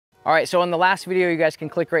All right, so on the last video, you guys can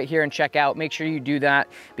click right here and check out. Make sure you do that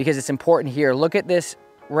because it's important here. Look at this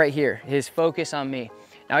right here, his focus on me.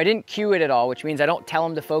 Now I didn't cue it at all, which means I don't tell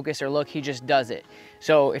him to focus or look, he just does it.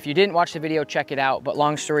 So if you didn't watch the video, check it out. But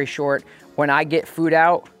long story short, when I get food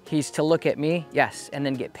out, he's to look at me, yes, and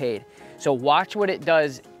then get paid. So watch what it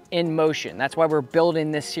does in motion. That's why we're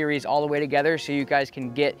building this series all the way together so you guys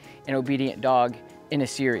can get an obedient dog in a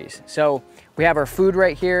series. So we have our food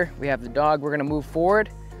right here. We have the dog. We're gonna move forward.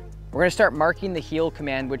 We're gonna start marking the heel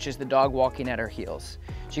command, which is the dog walking at our heels.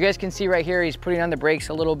 So you guys can see right here, he's putting on the brakes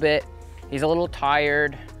a little bit. He's a little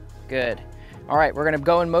tired. Good. All right, we're gonna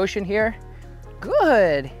go in motion here.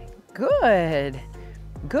 Good, good,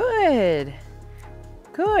 good,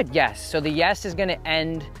 good. Yes, so the yes is gonna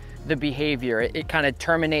end the behavior. It kind of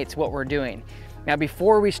terminates what we're doing. Now,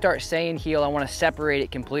 before we start saying heel, I wanna separate it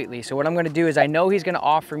completely. So what I'm gonna do is I know he's gonna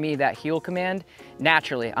offer me that heel command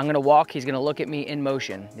naturally. I'm gonna walk, he's gonna look at me in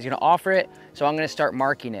motion. He's gonna offer it, so I'm gonna start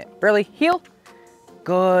marking it. Burleigh, heel.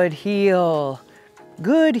 Good heel.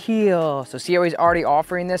 Good heel. So see how he's already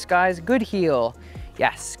offering this, guys? Good heel.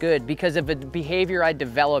 Yes, good, because of a behavior I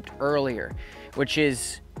developed earlier, which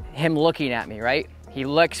is him looking at me, right? He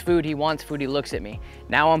licks food, he wants food, he looks at me.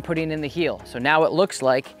 Now I'm putting in the heel. So now it looks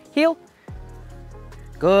like heel.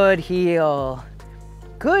 Good heel.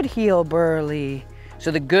 Good heel, Burleigh.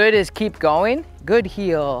 So the good is keep going. Good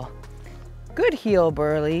heel. Good heel,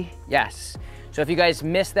 Burleigh. Yes. So if you guys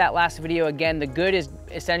missed that last video, again, the good is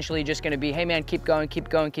essentially just gonna be, hey man, keep going, keep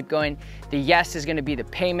going, keep going. The yes is gonna be the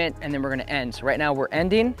payment, and then we're gonna end. So right now we're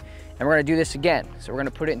ending, and we're gonna do this again. So we're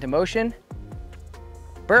gonna put it into motion.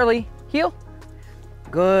 Burleigh, heel.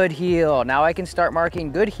 Good heel. Now I can start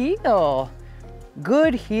marking good heel.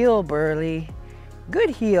 Good heel, Burleigh.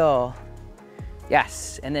 Good heel.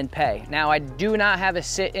 Yes, and then pay. Now I do not have a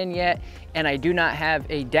sit in yet, and I do not have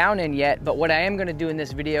a down in yet, but what I am gonna do in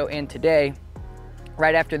this video and today,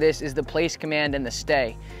 right after this, is the place command and the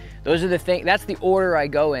stay. Those are the things, that's the order I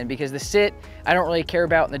go in, because the sit, I don't really care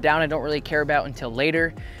about, and the down, I don't really care about until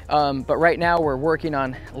later. But right now we're working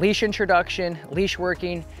on leash introduction, leash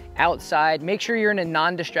working, outside. Make sure you're in a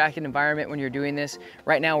non-distracted environment when you're doing this.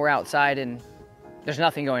 Right now we're outside and there's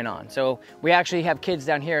nothing going on. So we actually have kids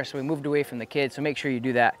down here, so we moved away from the kids, so make sure you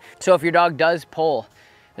do that. So if your dog does pull,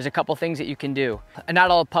 there's a couple things that you can do. And not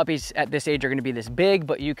all puppies at this age are gonna be this big,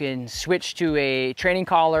 but you can switch to a training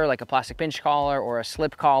collar, like a plastic pinch collar or a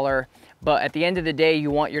slip collar. But at the end of the day, you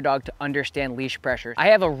want your dog to understand leash pressure. I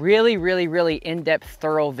have a really in-depth,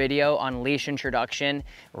 thorough video on leash introduction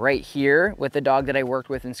right here with the dog that I worked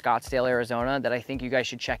with in Scottsdale, Arizona, that I think you guys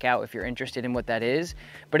should check out if you're interested in what that is.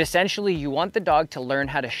 But essentially, you want the dog to learn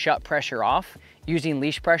how to shut pressure off using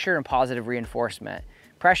leash pressure and positive reinforcement.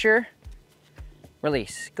 Pressure,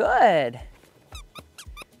 release. Good.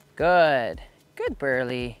 Good. Good,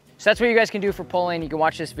 Burleigh. So that's what you guys can do for pulling. You can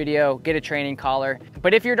watch this video, get a training collar.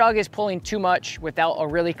 But if your dog is pulling too much without a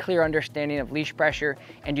really clear understanding of leash pressure,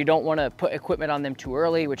 and you don't want to put equipment on them too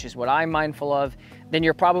early, which is what I'm mindful of, then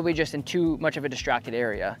you're probably just in too much of a distracted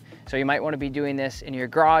area. So you might want to be doing this in your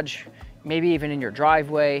garage, maybe even in your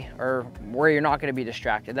driveway, or where you're not going to be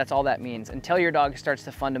distracted. That's all that means, until your dog starts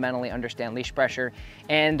to fundamentally understand leash pressure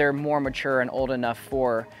and they're more mature and old enough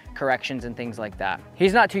for corrections and things like that.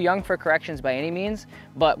 He's not too young for corrections by any means,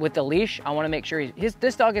 but with the leash, I want to make sure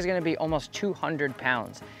this dog is going to be almost 200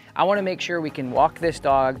 pounds. I want to make sure we can walk this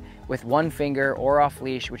dog with one finger or off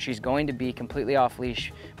leash, which he's going to be completely off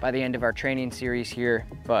leash by the end of our training series here.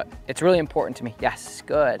 But it's really important to me. Yes,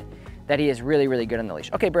 good. That he is really good on the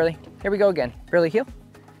leash. Okay, Burleigh, here we go again. Burleigh, heel.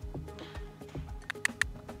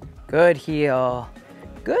 Good heel.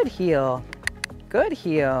 Good heel. Good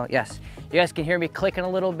heel. Yes. You guys can hear me clicking a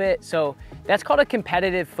little bit. So that's called a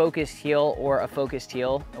competitive focused heel, or a focused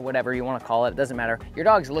heel, or whatever you want to call it. It doesn't matter. Your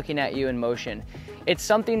dog's looking at you in motion. It's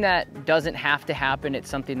something that doesn't have to happen. It's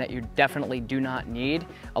something that you definitely do not need.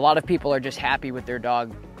 A lot of people are just happy with their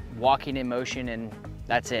dog walking in motion and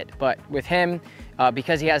that's it. But with him,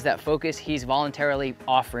 because he has that focus, he's voluntarily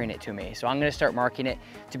offering it to me. So I'm gonna start marking it.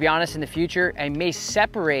 To be honest, in the future, I may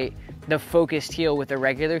separate the focused heel with the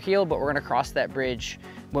regular heel, but we're gonna cross that bridge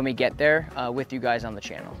when we get there with you guys on the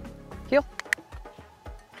channel. Heel.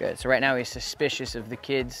 Good, so right now he's suspicious of the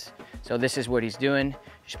kids. So this is what he's doing.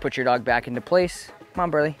 Just put your dog back into place. Come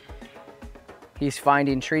on, Burleigh. He's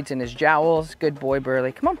finding treats in his jowls. Good boy,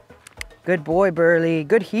 Burleigh, come on. Good boy, Burleigh,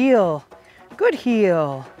 good heel. Good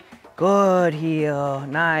heel. Good heel.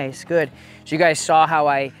 Nice. Good. So you guys saw how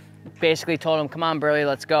I basically told him, come on, Burleigh,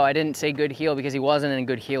 let's go. I didn't say good heel because he wasn't in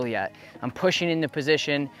good heel yet. I'm pushing into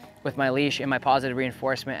position with my leash and my positive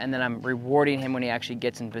reinforcement, and then I'm rewarding him when he actually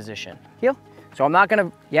gets in position. Heel. So I'm not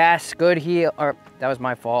gonna, yes, good heel, or that was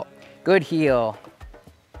my fault. Good heel.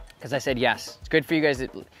 Because I said yes. It's good for you guys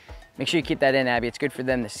to, make sure you keep that in, Abby. It's good for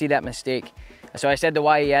them to see that mistake. So I said the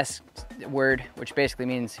YES word, which basically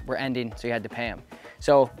means we're ending, so you had to pay him.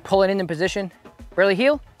 So pull it in position. Burleigh,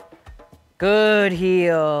 heel. Good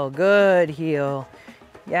heel, good heel.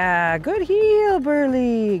 Yeah, good heel,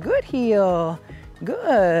 Burleigh, good heel.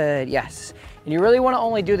 Good, yes. And you really want to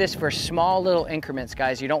only do this for small little increments,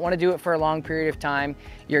 guys. You don't want to do it for a long period of time.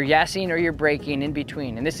 You're yesing or you're breaking in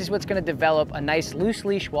between. And this is what's going to develop a nice loose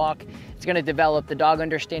leash walk. It's going to develop the dog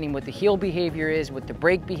understanding what the heel behavior is, what the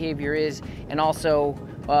break behavior is, and also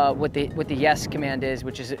what the yes command is,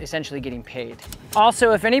 which is essentially getting paid.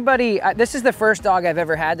 Also, if anybody, this is the first dog I've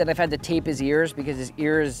ever had that I've had to tape his ears because his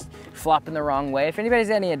ear is flopping the wrong way. If anybody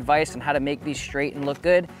has any advice on how to make these straight and look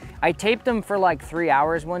good, I taped them for like 3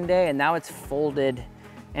 hours one day and now it's folded,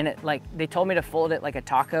 and it like, they told me to fold it like a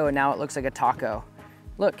taco and now it looks like a taco.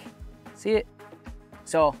 Look, see it?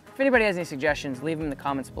 So if anybody has any suggestions, leave them in the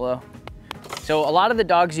comments below. So a lot of the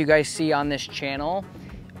dogs you guys see on this channel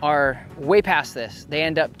are way past this. They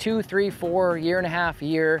end up 2, 3, 4, year and a half,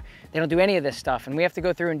 year. They don't do any of this stuff and we have to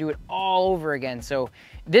go through and do it all over again. So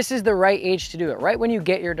this is the right age to do it. Right when you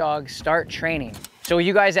get your dog, start training. So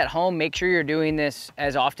you guys at home, make sure you're doing this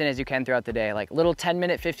as often as you can throughout the day. Like little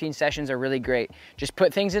 10-minute, 15 sessions are really great. Just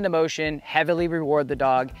put things into motion, heavily reward the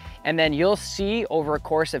dog, and then you'll see over a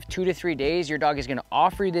course of 2 to 3 days, your dog is gonna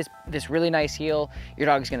offer you this really nice heel. Your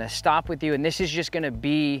dog is gonna stop with you, and this is just gonna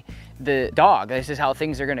be the dog. This is how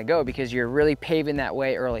things are gonna go because you're really paving that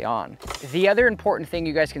way early on. The other important thing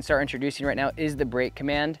you guys can start introducing right now is the break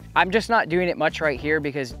command. I'm just not doing it much right here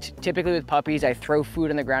because typically with puppies, I throw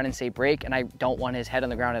food on the ground and say break, and I don't want his head on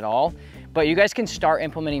the ground at all. But you guys can start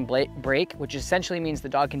implementing break, which essentially means the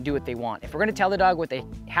dog can do what they want. If we're gonna tell the dog what they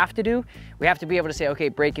have to do, we have to be able to say, okay,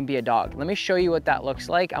 break and be a dog. Let me show you what that looks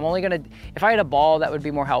like. I'm only gonna, if I had a ball, that would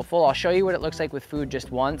be more helpful. I'll show you what it looks like with food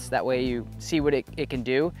just once. That way you see what it can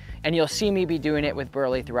do. And you'll see me be doing it with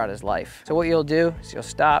Burleigh throughout his life. So what you'll do is you'll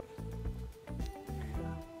stop.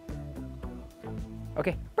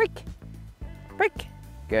 Okay, break, break,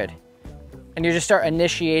 good. And you just start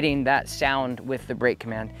initiating that sound with the break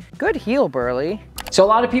command. Good heel, Burleigh. So a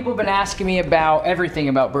lot of people have been asking me about everything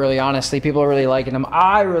about Burleigh, honestly. People are really liking him.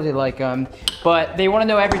 I really like him, but they want to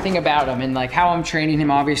know everything about him and like how I'm training him,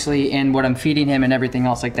 obviously, and what I'm feeding him and everything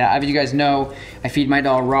else like that. As you guys know, I feed my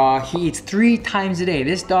dog raw. He eats 3 times a day.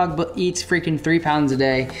 This dog eats freaking 3 pounds a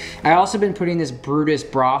day. I also been putting this Brutus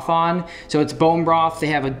broth on. So it's bone broth. They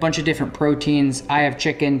have a bunch of different proteins. I have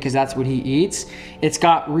chicken because that's what he eats. It's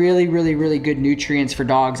got really, really, really good nutrients for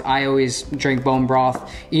dogs. I always drink bone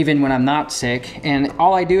broth even when I'm not sick. And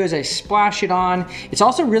all I do is I splash it on. It's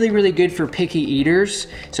also really, really good for picky eaters.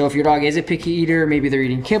 So if your dog is a picky eater, maybe they're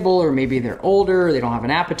eating kibble or maybe they're older, or they don't have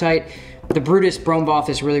an appetite, the Brutus bone broth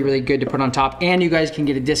is really, really good to put on top. And you guys can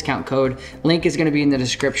get a discount code. Link is gonna be in the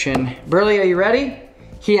description. Burleigh, are you ready?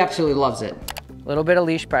 He absolutely loves it. A little bit of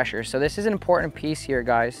leash pressure. So this is an important piece here,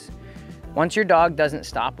 guys. Once your dog doesn't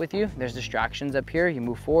stop with you, there's distractions up here. You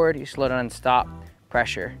move forward, you slow down and stop,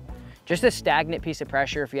 pressure. Just a stagnant piece of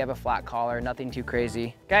pressure if you have a flat collar, nothing too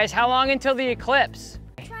crazy. Guys, how long until the eclipse?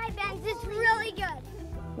 Try bangs, it's really good.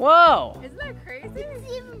 Whoa. Isn't that crazy?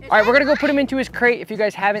 All right, we're gonna go put him into his crate. If you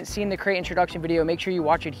guys haven't seen the crate introduction video, make sure you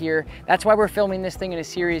watch it here. That's why we're filming this thing in a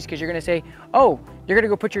series, because you're gonna say, oh, you're gonna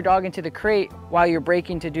go put your dog into the crate while you're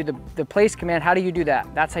breaking to do the place command. How do you do that?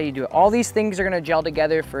 That's how you do it. All these things are gonna gel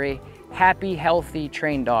together for a happy, healthy,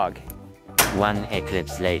 trained dog. 1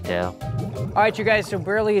 eclipse later. All right, you guys, so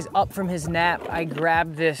Burleigh is up from his nap. I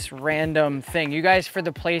grabbed this random thing. You guys, for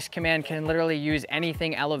the place command, can literally use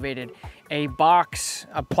anything elevated. A box,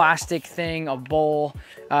 a plastic thing, a bowl.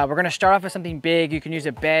 We're gonna start off with something big. You can use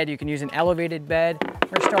a bed, you can use an elevated bed.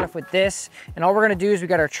 We're gonna start off with this, and all we're gonna do is we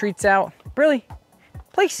got our treats out. Burleigh,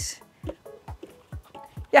 place.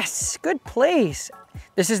 Yes, good place.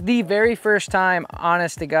 This is the very first time,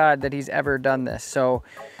 honest to God, that he's ever done this. So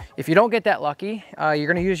if you don't get that lucky, you're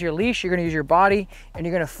gonna use your leash, you're gonna use your body, and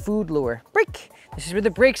you're gonna food lure. Break. This is where the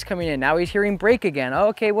break's coming in. Now he's hearing break again.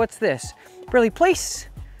 Okay, what's this? Burleigh, place.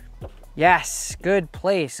 Yes, good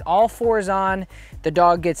place. All 4's on. The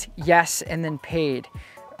dog gets yes and then paid.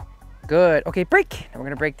 Good. Okay, break. Now we're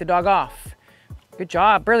gonna break the dog off. Good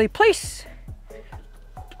job, Burleigh, place.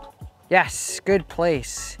 Yes, good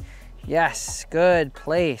place. Yes, good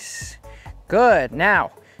place. Good.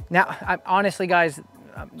 Now, honestly, guys,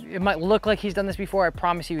 it might look like he's done this before. I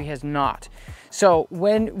promise you he has not. So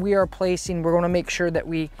when we are placing, we're going to make sure that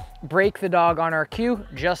we break the dog on our cue,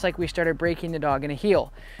 just like we started breaking the dog in a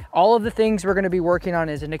heel. All of the things we're going to be working on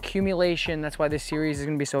is an accumulation. That's why this series is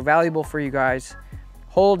going to be so valuable for you guys.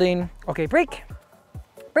 Holding. Okay, break.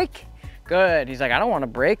 Break. Good. He's like, I don't want to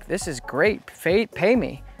break. This is great. Pay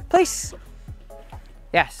me. Place.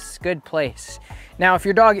 Yes, good place. Now, if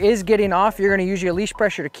your dog is getting off, you're going to use your leash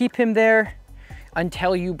pressure to keep him there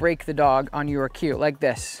until you break the dog on your cue, like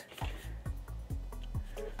this.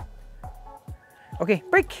 Okay,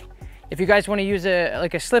 break. If you guys want to use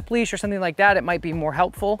like a slip leash or something like that, it might be more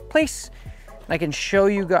helpful. Place. I can show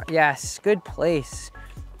you, yes, good place.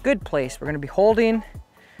 Good place. We're going to be holding.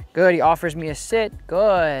 Good. He offers me a sit.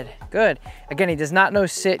 Good. Good. Again, he does not know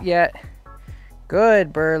sit yet.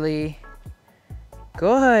 Good, Burleigh.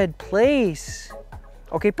 Good place.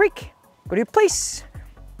 Okay, break. Go to your place.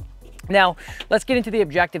 Now, let's get into the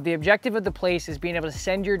objective. The objective of the place is being able to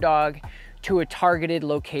send your dog to a targeted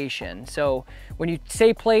location. So when you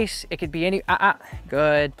say place, it could be any,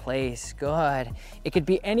 good place, good. It could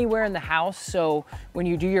be anywhere in the house. So when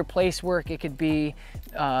you do your place work, it could be,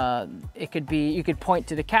 you could point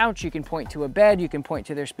to the couch, you can point to a bed, you can point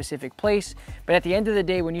to their specific place. But at the end of the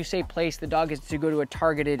day, when you say place, the dog is to go to a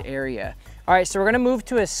targeted area. All right, so we're gonna move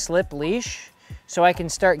to a slip leash so I can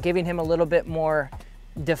start giving him a little bit more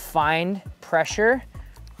defined pressure,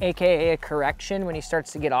 AKA a correction when he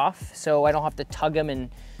starts to get off, so I don't have to tug him and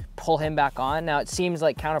pull him back on. Now it seems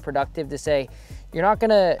like counterproductive to say, you're not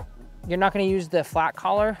gonna use the flat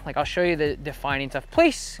collar. Like I'll show you the defining stuff.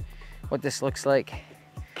 Place, what this looks like.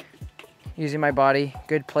 Using my body,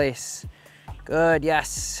 good place. Good,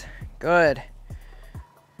 yes, good.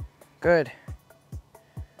 Good.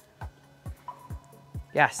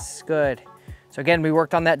 Yes, good. So again, we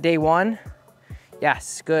worked on that day one.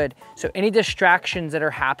 Yes, good. So any distractions that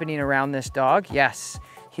are happening around this dog, yes,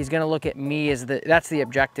 he's gonna look at me as that's the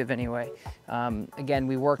objective anyway. Again,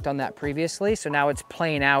 we worked on that previously, so now it's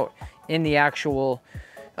playing out in the actual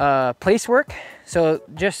place work. So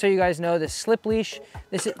just so you guys know, the slip leash,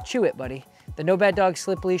 chew it, buddy. The No Bad Dog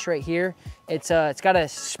slip leash right here, it's got a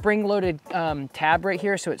spring-loaded tab right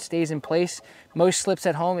here, so it stays in place. Most slips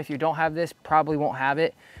at home, if you don't have this, probably won't have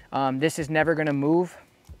it. This is never gonna move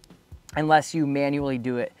unless you manually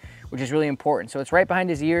do it, which is really important. So it's right behind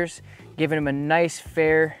his ears, giving him a nice,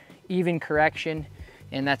 fair, even correction.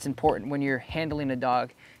 And that's important when you're handling a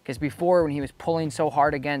dog. Because before, when he was pulling so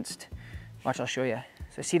hard against, watch, I'll show you.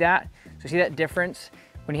 So see that? So see that difference?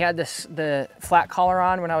 When he had the flat collar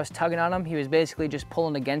on, when I was tugging on him, he was basically just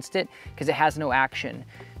pulling against it because it has no action.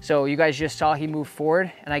 So you guys just saw he moved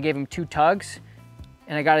forward and I gave him 2 tugs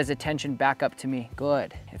and I got his attention back up to me.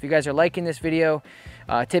 Good. If you guys are liking this video,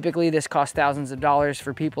 typically this costs thousands of dollars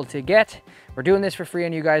for people to get. We're doing this for free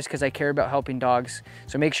on you guys because I care about helping dogs.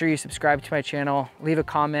 So make sure you subscribe to my channel, leave a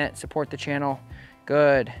comment, support the channel.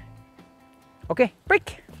 Good. Okay,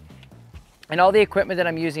 break. And all the equipment that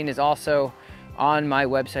I'm using is also on my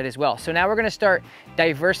website as well. So now we're gonna start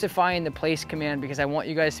diversifying the place command because I want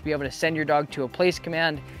you guys to be able to send your dog to a place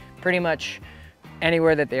command pretty much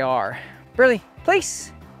anywhere that they are. Burleigh,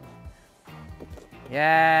 place.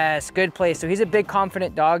 Yes, good place. So he's a big,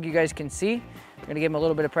 confident dog, you guys can see. I'm gonna give him a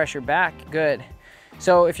little bit of pressure back, good.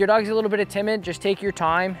 So if your dog's a little bit timid, just take your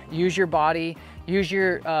time, use your body, use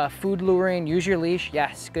your food luring, use your leash.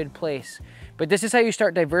 Yes, good place. But this is how you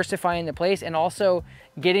start diversifying the place and also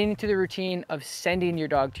getting into the routine of sending your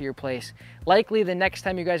dog to your place. Likely the next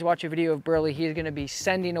time you guys watch a video of Burleigh, he's gonna be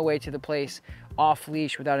sending away to the place off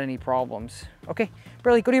leash without any problems. Okay,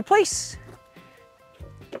 Burleigh, go to your place.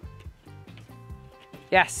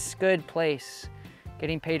 Yes, good place.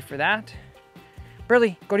 Getting paid for that.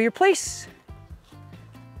 Burleigh, go to your place.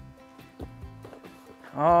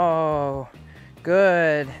 Oh,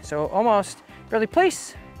 good. So almost. Burleigh,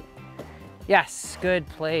 place. Yes, good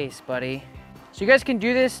place, buddy. So you guys can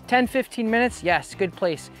do this 10, 15 minutes. Yes, good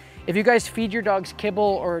place. If you guys feed your dogs kibble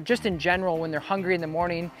or just in general when they're hungry in the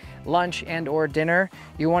morning, lunch and or dinner,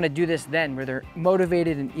 you want to do this then where they're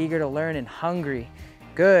motivated and eager to learn and hungry.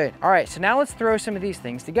 Good. All right, so now let's throw some of these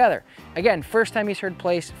things together. Again, first time he's heard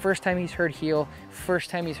place, first time he's heard heel, first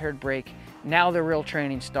time he's heard break. Now the real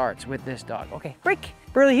training starts with this dog. Okay, break.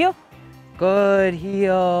 Burleigh, heel. Good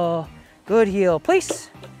heel. Good heel. Place.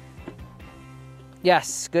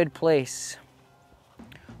 Yes, good place.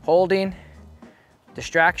 Holding.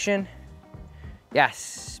 Distraction.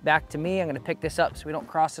 Yes, back to me. I'm gonna pick this up so we don't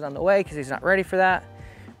cross it on the way because he's not ready for that.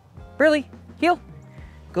 Burleigh, heel.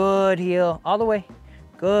 Good heel. All the way.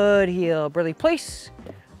 Good heel. Burleigh, place.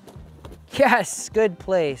 Yes, good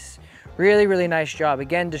place. Really, really nice job.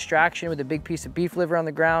 Again, distraction with a big piece of beef liver on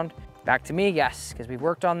the ground. Back to me, yes, because we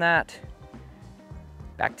worked on that.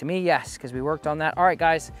 Back to me, yes, because we worked on that. All right,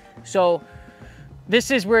 guys, so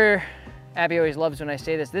this is where, Abby always loves when I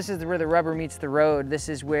say this, this is where the rubber meets the road. This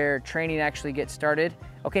is where training actually gets started.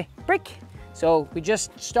 Okay, break. So we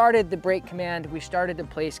just started the break command, we started the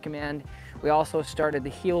place command, we also started the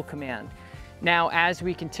heel command. Now, as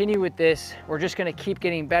we continue with this, we're just gonna keep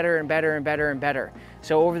getting better and better and better and better.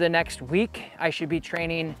 So over the next week, I should be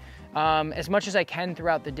training as much as I can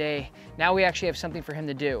throughout the day. Now we actually have something for him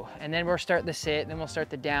to do. And then we'll start the sit, then we'll start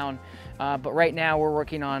the down. But right now we're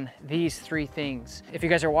working on these 3 things. If you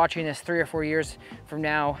guys are watching this 3 or 4 years from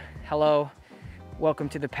now, hello, welcome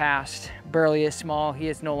to the past. Burleigh is small, he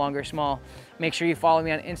is no longer small. Make sure you follow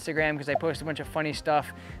me on Instagram because I post a bunch of funny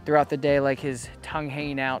stuff throughout the day, like his tongue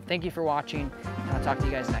hanging out. Thank you for watching, and I'll talk to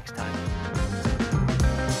you guys next time.